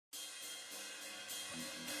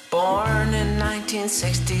Born in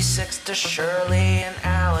 1966 to Shirley and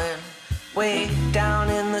Alan, way down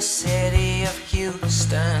in the city of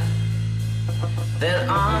Houston. Then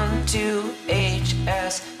on to HSPVA.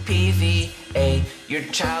 Your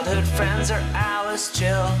childhood friends are Alice,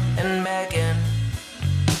 Jill, and Megan.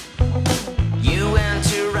 You went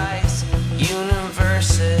to Rice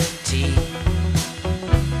University.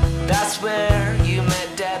 That's where you met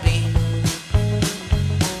Debbie.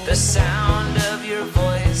 The sound of your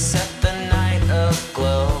voice set the night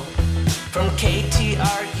aglow. From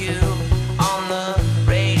KTRU on the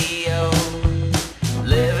radio,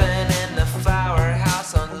 living in the flower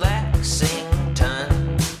house on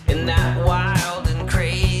Lexington, in that wild and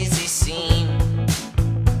crazy scene.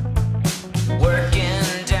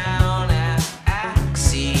 Working down at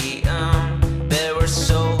Axiom, there were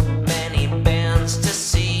so many bands to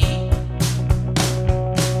see.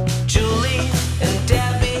 Julie and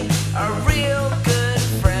Debbie are real good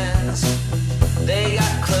friends. They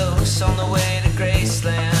got close on the way to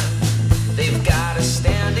Graceland. They've got a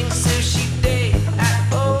standing sushi date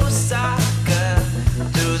at Osaka.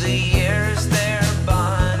 Through the years their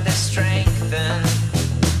bond has strengthened.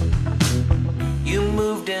 You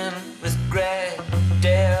moved in with Greg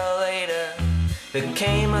Dale later,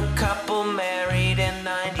 became a couple, married in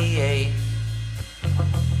 '98.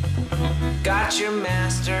 Got your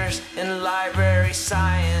master's in library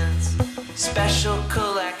science, special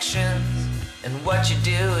collections, and what you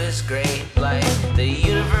do is great, like the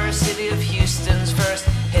University of Houston's first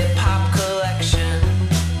hip-hop collection,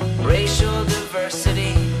 racial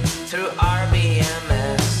diversity through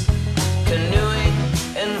RBMS, canoeing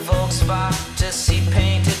in Volkswagen to see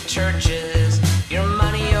painted churches,